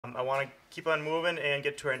I want to keep on moving and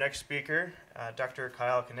get to our next speaker, Dr.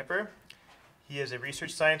 Kyle Knipper. He is a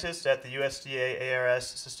research scientist at the USDA ARS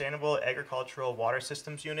Sustainable Agricultural Water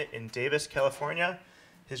Systems Unit in Davis, California.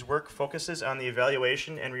 His work focuses on the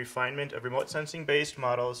evaluation and refinement of remote sensing-based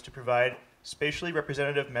models to provide spatially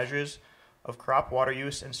representative measures of crop water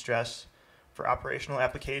use and stress for operational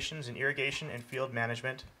applications in irrigation and field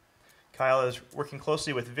management. Kyle is working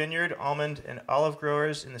closely with vineyard, almond, and olive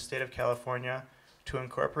growers in the state of California to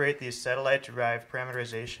incorporate these satellite-derived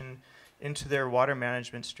parameterization into their water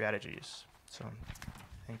management strategies. So,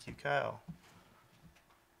 thank you, Kyle.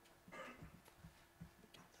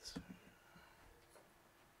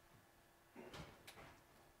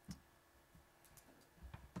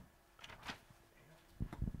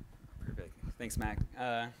 Perfect. Thanks, Mac.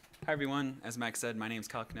 Hi, everyone. As Mac said, my name is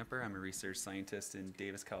Kyle Knipper. I'm a research scientist in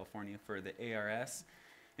Davis, California for the ARS.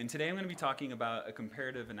 And today I'm going to be talking about a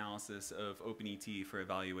comparative analysis of OpenET for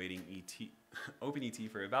evaluating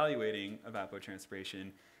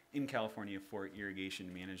evapotranspiration in California for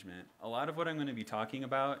irrigation management. A lot of what I'm going to be talking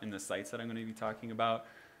about and the sites that I'm going to be talking about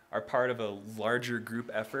are part of a larger group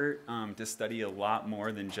effort to study a lot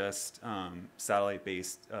more than just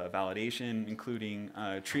satellite-based validation, including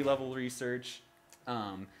tree-level research,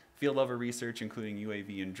 field-level research, including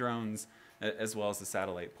UAV and drones, as well as the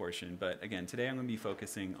satellite portion. But again, today I'm going to be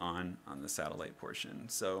focusing on the satellite portion.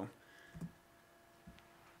 So,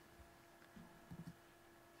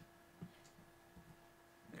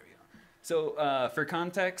 there we go. So for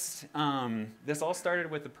context, this all started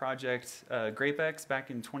with the project GrapeX back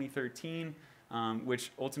in 2013,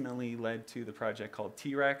 which ultimately led to the project called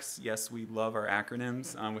T-Rex. Yes, we love our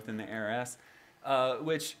acronyms within the ARS,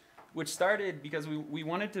 which started because we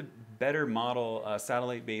wanted to better model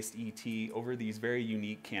satellite-based ET over these very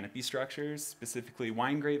unique canopy structures, specifically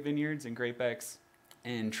wine grape vineyards in GrapeX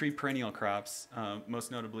and tree perennial crops, most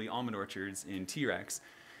notably almond orchards in T-Rex.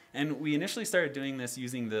 And we initially started doing this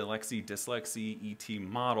using the Lexi-Dyslexi ET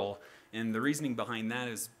model, and the reasoning behind that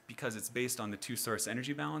is because it's based on the two-source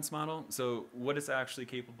energy balance model. So what it's actually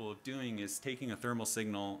capable of doing is taking a thermal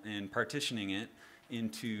signal and partitioning it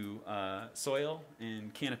into soil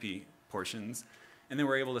and canopy portions. And then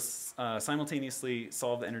we're able to simultaneously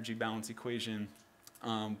solve the energy balance equation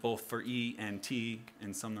both for E and T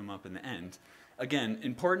and sum them up in the end. Again,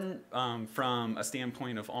 important from a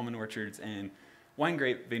standpoint of almond orchards and wine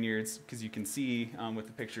grape vineyards, because you can see with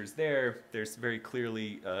the pictures there, there's very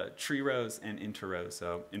clearly tree rows and interrows,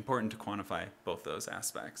 so important to quantify both those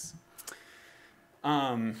aspects.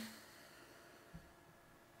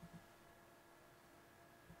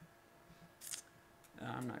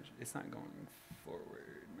 It's not going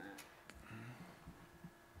forward, Matt.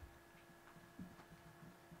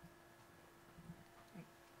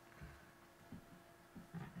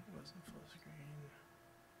 It wasn't full screen.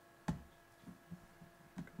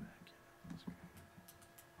 Go back in full screen.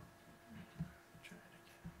 Try it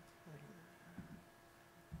again.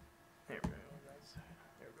 There we go.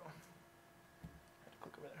 There we go. Had to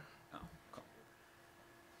click over there. Oh, cool.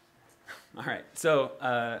 All right,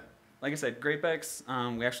 so like I said,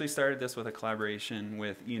 GrapeX, we actually started this with a collaboration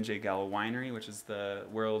with E&J Gallo Winery, which is the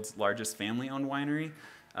world's largest family-owned winery.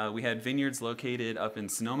 We had vineyards located up in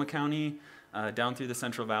Sonoma County, down through the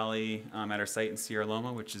Central Valley at our site in Sierra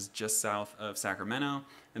Loma, which is just south of Sacramento,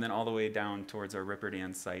 and then all the way down towards our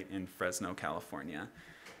Ripperdan site in Fresno, California.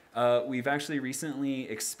 We've actually recently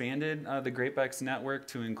expanded the GrapeX network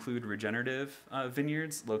to include regenerative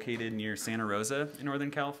vineyards located near Santa Rosa in Northern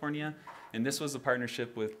California. And this was a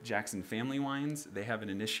partnership with Jackson Family Wines. They have an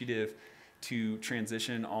initiative to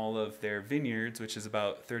transition all of their vineyards, which is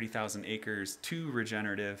about 30,000 acres, to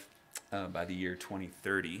regenerative by the year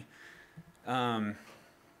 2030.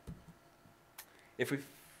 If we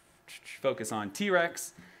focus on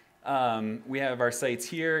T-Rex, we have our sites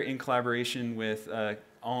here in collaboration with the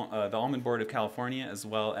Almond Board of California as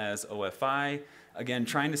well as OFI. Again,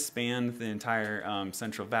 trying to span the entire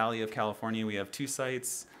Central Valley of California. We have two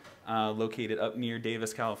sites located up near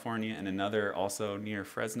Davis, California, and another also near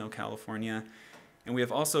Fresno, California. And we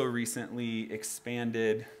have also recently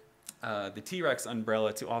expanded the T-Rex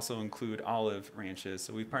umbrella to also include olive ranches.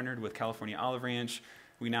 So we've partnered with California Olive Ranch.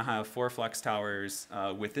 We now have 4 flex towers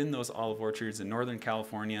within those olive orchards in Northern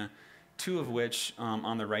California, 2 of which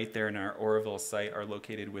on the right there in our Oroville site are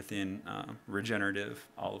located within regenerative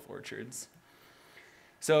olive orchards.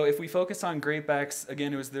 So if we focus on GrapeX,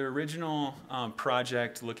 again, it was the original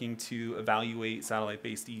project looking to evaluate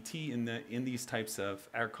satellite-based ET in these types of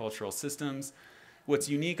agricultural systems. What's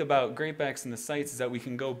unique about GrapeX and the sites is that we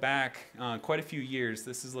can go back quite a few years.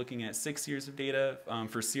 This is looking at 6 years of data.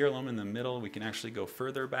 For Sierra Loma in the middle, we can actually go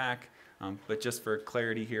further back But just for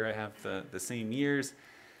clarity here, I have the same years.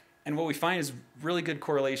 And what we find is really good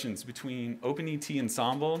correlations between OpenET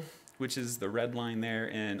ensemble, which is the red line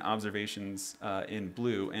there, and observations in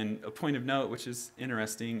blue. And a point of note, which is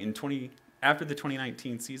interesting, after the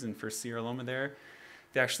 2019 season for Sierra Loma there,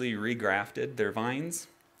 they actually regrafted their vines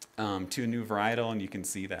to a new varietal, and you can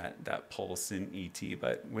see that pulse in ET,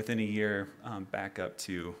 but within a year, back up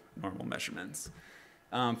to normal measurements.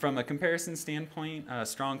 From a comparison standpoint,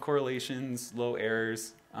 strong correlations, low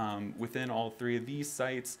errors. Within all three of these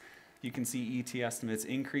sites, you can see ET estimates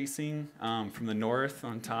increasing from the north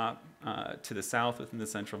on top to the south within the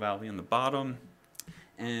Central Valley on the bottom.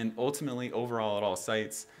 And ultimately, overall at all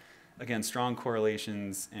sites, again, strong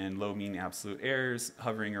correlations and low mean absolute errors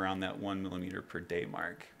hovering around that 1 millimeter per day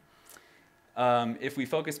mark. If we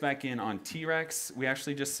focus back in on T-Rex, we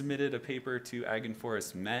actually just submitted a paper to Ag and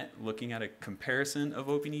Forest Met looking at a comparison of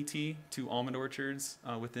OpenET to almond orchards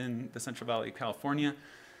within the Central Valley of California.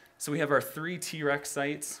 So we have our 3 T-Rex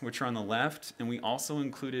sites, which are on the left, and we also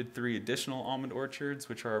included 3 additional almond orchards,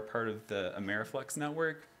 which are a part of the Ameriflex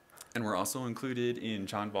network, and were also included in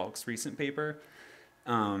John Volk's recent paper.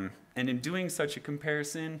 And in doing such a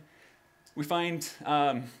comparison, we find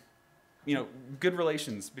good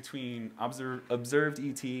relations between observed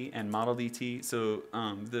ET and modeled ET. So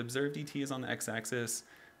the observed ET is on the x-axis,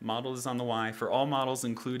 modeled is on the y. For all models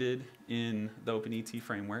included in the OpenET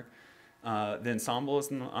framework, the ensemble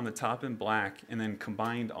is on the top in black, and then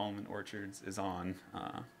combined almond orchards is on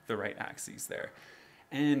the right axis there.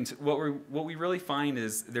 And what we really find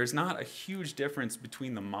is there's not a huge difference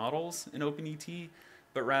between the models in OpenET,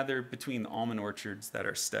 but rather between the almond orchards that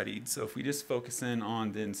are studied. So if we just focus in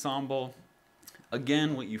on the ensemble,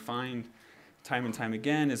 again, what you find time and time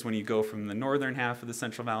again is when you go from the northern half of the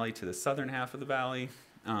Central Valley to the southern half of the valley,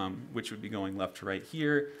 which would be going left to right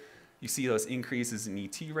here, you see those increases in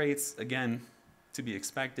ET rates, again, to be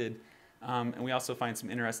expected. And we also find some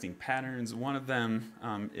interesting patterns. One of them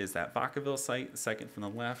is that Vacaville site, the second from the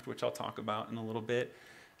left, which I'll talk about in a little bit.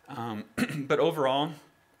 But overall,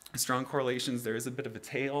 strong correlations. There is a bit of a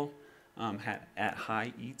tail at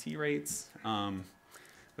high ET rates. But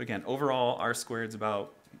again, overall, R squared is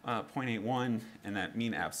about 0.81, and that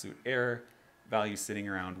mean absolute error value sitting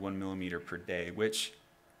around 1 millimeter per day, which,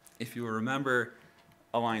 if you remember,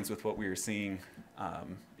 aligns with what we were seeing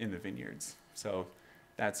in the vineyards. So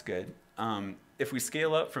that's good. If we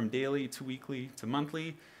scale up from daily to weekly to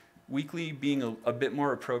monthly, weekly being a bit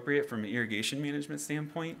more appropriate from an irrigation management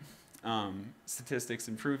standpoint, statistics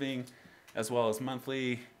improving, as well as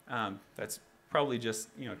monthly, that's probably just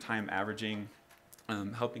time averaging,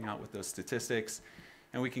 helping out with those statistics.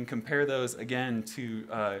 And we can compare those again to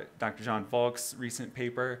Dr. John Volk's recent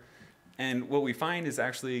paper. And what we find is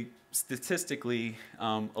actually statistically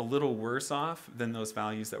a little worse off than those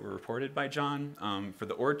values that were reported by John for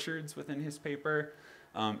the orchards within his paper,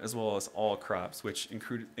 as well as all crops, which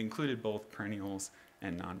included both perennials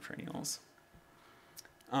and non-perennials.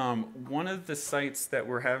 One of the sites that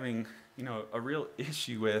we're having a real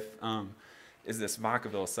issue with is this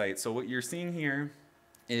Vacaville site. So what you're seeing here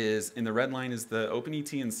is, in the red line is the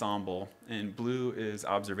OpenET ensemble, and blue is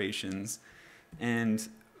observations. And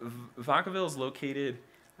Vacaville is located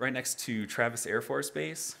right next to Travis Air Force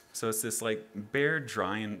Base. So it's this like bare,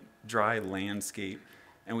 dry landscape.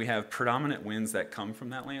 And we have predominant winds that come from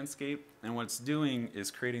that landscape. And what it's doing is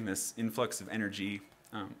creating this influx of energy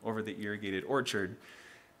over the irrigated orchard.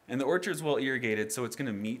 And the orchard's well irrigated, so it's going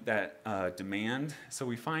to meet that demand. So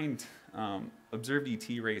we find observed ET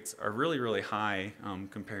rates are really, really high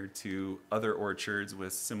compared to other orchards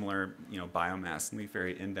with similar biomass and leaf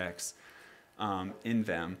area index in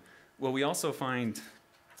them. Well, we also find,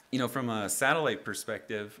 from a satellite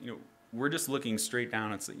perspective, we're just looking straight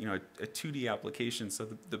down. It's a 2D application, so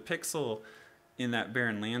the pixel in that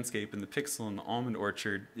barren landscape and the pixel in the almond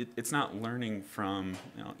orchard, it's not learning from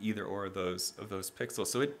either or of those pixels.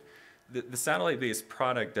 So the satellite-based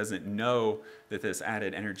product doesn't know that this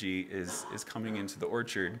added energy is coming into the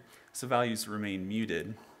orchard, so values remain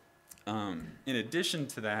muted. In addition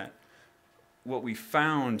to that, what we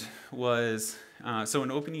found was, so in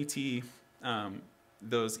OpenET,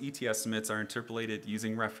 those ET estimates are interpolated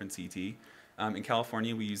using reference ET. In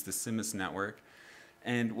California, we use the CIMMYS network.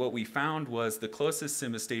 And what we found was the closest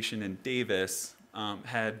CIMMYS station in Davis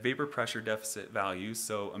had vapor pressure deficit values,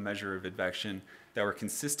 so a measure of advection, that were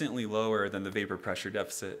consistently lower than the vapor pressure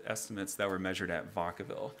deficit estimates that were measured at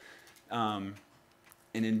Vacaville. And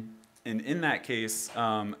in that case,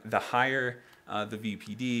 the higher the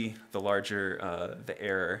VPD, the larger the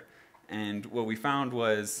error. And what we found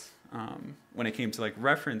was, when it came to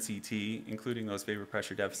reference ET, including those vapor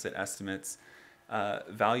pressure deficit estimates,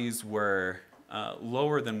 values were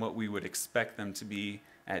lower than what we would expect them to be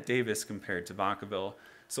at Davis compared to Vacaville.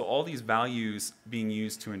 So all these values being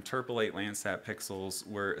used to interpolate Landsat pixels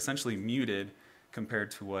were essentially muted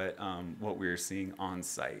compared to what we were seeing on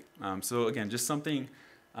site. So again, just something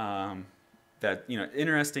that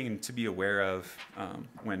interesting to be aware of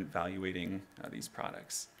when evaluating these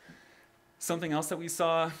products. Something else that we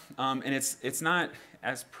saw, and it's not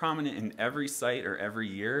as prominent in every site or every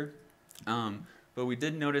year, but we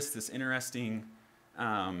did notice this interesting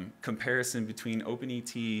comparison between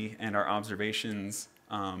OpenET and our observations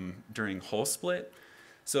during hole split.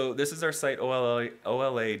 So this is our site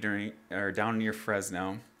OLA down near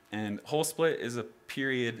Fresno, and hole split is a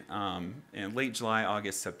period in late July,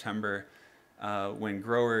 August, September when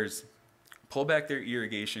growers pull back their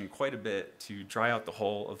irrigation quite a bit to dry out the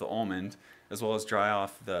hull of the almond, as well as dry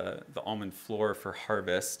off the almond floor for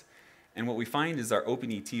harvest. And what we find is our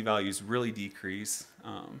OpenET values really decrease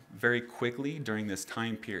very quickly during this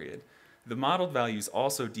time period. The modeled values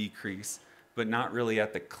also decrease, but not really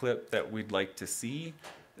at the clip that we'd like to see.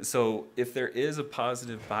 So if there is a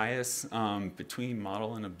positive bias between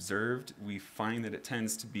model and observed, we find that it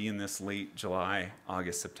tends to be in this late July,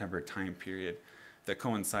 August, September time period that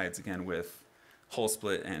coincides again with hole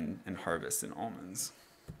split and harvest in almonds.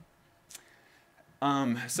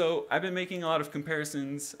 So I've been making a lot of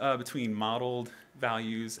comparisons between modeled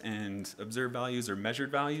values and observed values or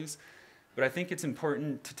measured values, but I think it's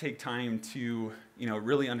important to take time to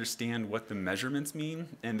really understand what the measurements mean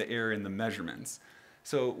and the error in the measurements.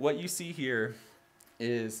 So what you see here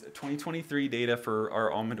is 2023 data for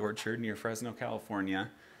our almond orchard near Fresno, California.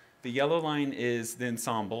 The yellow line is the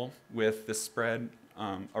ensemble with the spread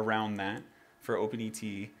around that for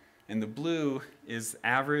OpenET, and the blue is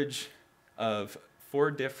average of 4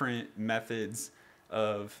 different methods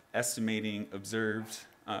of estimating observed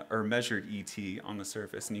or measured ET on the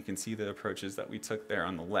surface, and you can see the approaches that we took there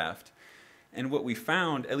on the left. And what we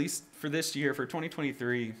found, at least for this year, for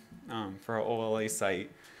 2023, for our OLA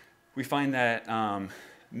site, we find that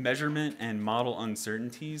measurement and model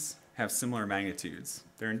uncertainties have similar magnitudes.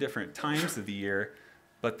 They're in different times of the year,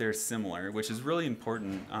 but they're similar, which is really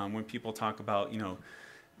important when people talk about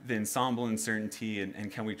the ensemble uncertainty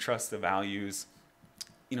and can we trust the values.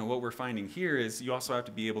 What we're finding here is you also have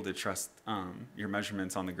to be able to trust your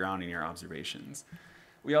measurements on the ground and your observations.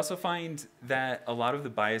 We also find that a lot of the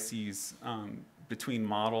biases between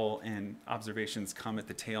model and observations come at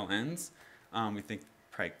the tail ends. We think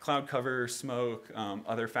probably cloud cover, smoke,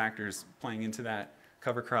 other factors playing into that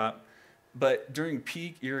cover crop. But during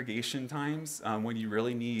peak irrigation times, when you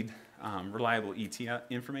really need reliable ET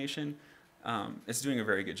information, it's doing a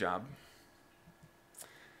very good job.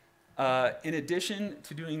 In addition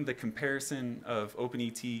to doing the comparison of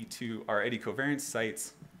OpenET to our eddy covariance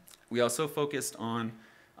sites, we also focused on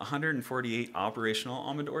 148 operational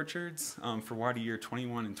almond orchards for water year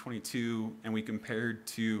 21 and 22, and we compared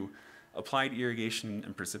to applied irrigation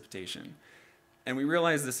and precipitation. And we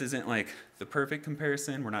realized this isn't like the perfect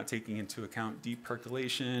comparison. We're not taking into account deep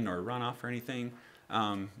percolation or runoff or anything,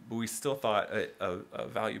 but we still thought a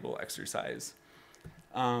valuable exercise.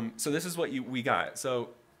 So this is what we got. So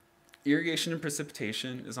irrigation and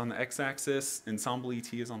precipitation is on the x-axis, ensemble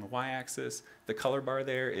ET is on the y-axis. The color bar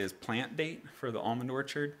there is plant date for the almond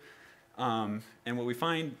orchard. And what we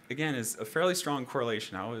find, again, is a fairly strong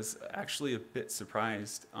correlation. I was actually a bit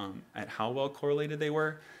surprised at how well correlated they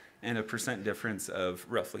were, and a percent difference of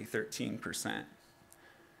roughly 13%.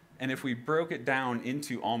 And if we broke it down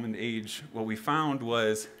into almond age, what we found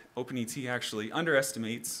was OpenET actually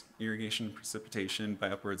underestimates irrigation and precipitation by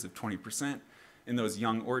upwards of 20% in those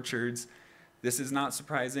young orchards. This is not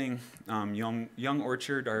surprising. Young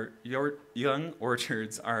orchards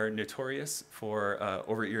are notorious for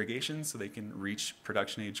over-irrigation, so they can reach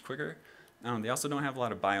production age quicker. They also don't have a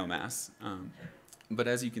lot of biomass. But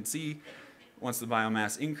as you can see, once the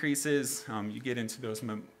biomass increases, you get into those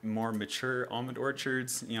more mature almond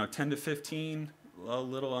orchards, 10 to 15, a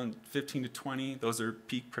little on 15 to 20. Those are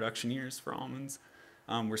peak production years for almonds.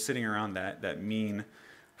 We're sitting around that mean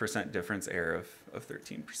percent difference error of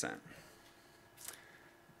 13%.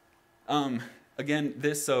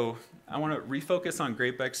 Again, so I want to refocus on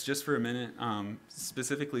GrapeX just for a minute,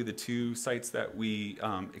 specifically the 2 sites that we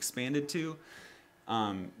expanded to.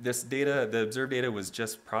 This data, the observed data, was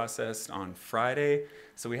just processed on Friday,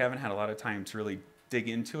 so we haven't had a lot of time to really dig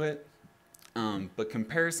into it. But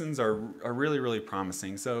comparisons are really, really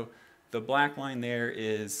promising. So the black line there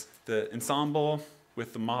is the ensemble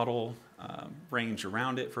with the model range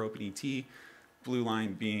around it for OpenET, blue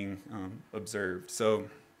line being observed. So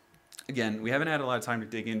again, we haven't had a lot of time to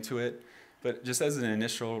dig into it, But just as an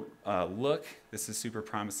initial look, this is super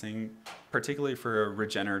promising, particularly for a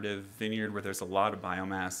regenerative vineyard where there's a lot of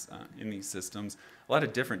biomass in these systems, a lot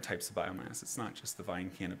of different types of biomass. It's not just the vine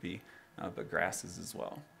canopy, but grasses as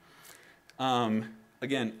well.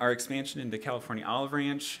 Again, our expansion into California Olive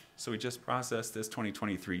Ranch, so we just processed this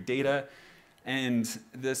 2023 data, and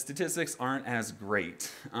the statistics aren't as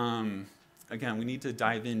great. Again, we need to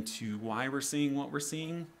dive into why we're seeing what we're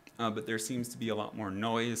seeing, but there seems to be a lot more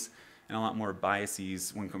noise and a lot more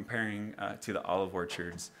biases when comparing to the olive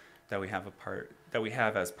orchards that we have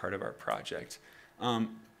as part of our project.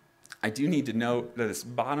 I do need to note that this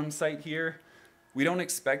bottom site here, we don't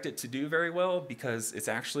expect it to do very well because it's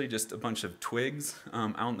actually just a bunch of twigs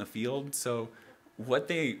out in the field. So what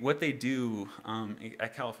they do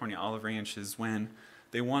at California Olive Ranch is when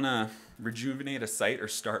they want to rejuvenate a site or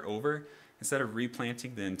start over, instead of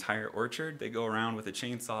replanting the entire orchard, they go around with a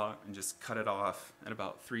chainsaw and just cut it off at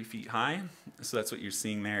about 3 feet high. So that's what you're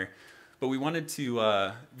seeing there. But we wanted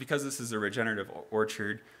to, because this is a regenerative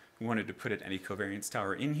orchard, we wanted to put an eddy covariance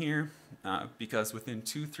tower in here because within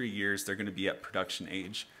 2-3 years, they're going to be at production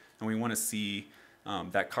age. And we want to see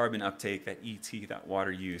that carbon uptake, that ET, that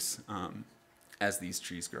water use as these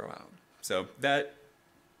trees grow out. So that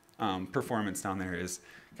performance down there is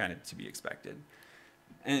kind of to be expected.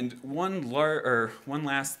 And one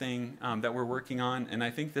last thing that we're working on, and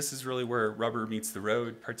I think this is really where rubber meets the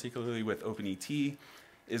road, particularly with OpenET,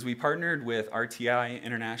 is we partnered with RTI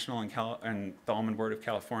International and the Almond Board of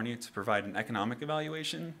California to provide an economic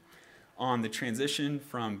evaluation on the transition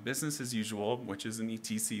from business as usual, which is an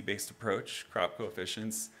ETC-based approach, crop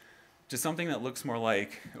coefficients, to something that looks more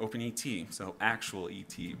like OpenET, so actual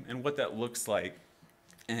ET, and what that looks like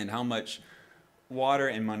and how much water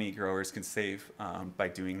and money growers can save by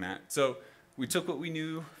doing that. So we took what we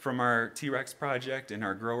knew from our T-Rex project and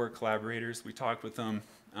our grower collaborators. We talked with them.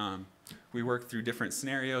 We worked through different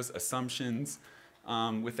scenarios, assumptions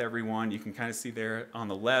with everyone. You can kind of see there on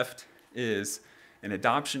the left is an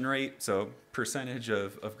adoption rate, so percentage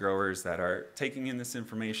of growers that are taking in this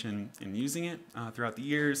information and using it throughout the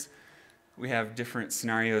years. We have different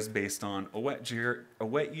scenarios based on a wet year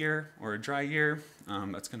or a dry year.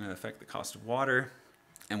 That's going to affect the cost of water.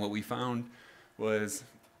 And what we found was,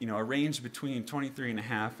 a range between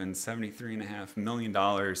 $23.5 and $73.5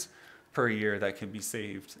 million per year that can be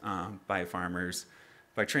saved by farmers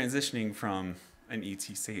by transitioning from an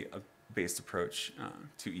ETC-based approach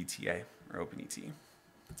to ETA or OpenET.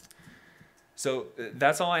 So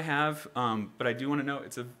that's all I have, but I do want to note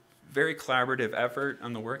it's a very collaborative effort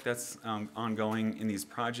on the work that's ongoing in these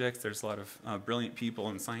projects. There's a lot of brilliant people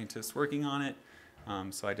and scientists working on it,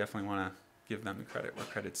 so I definitely want to give them the credit where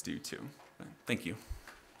credit's due too. But thank you.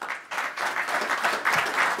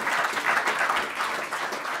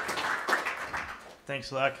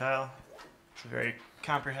 Thanks a lot, Kyle. It's a very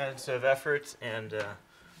comprehensive effort and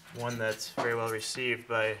one that's very well received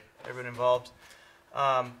by everyone involved.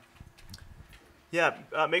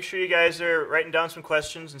 Make sure you guys are writing down some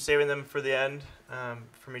questions and saving them for the end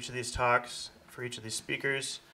from each of these talks, for each of these speakers.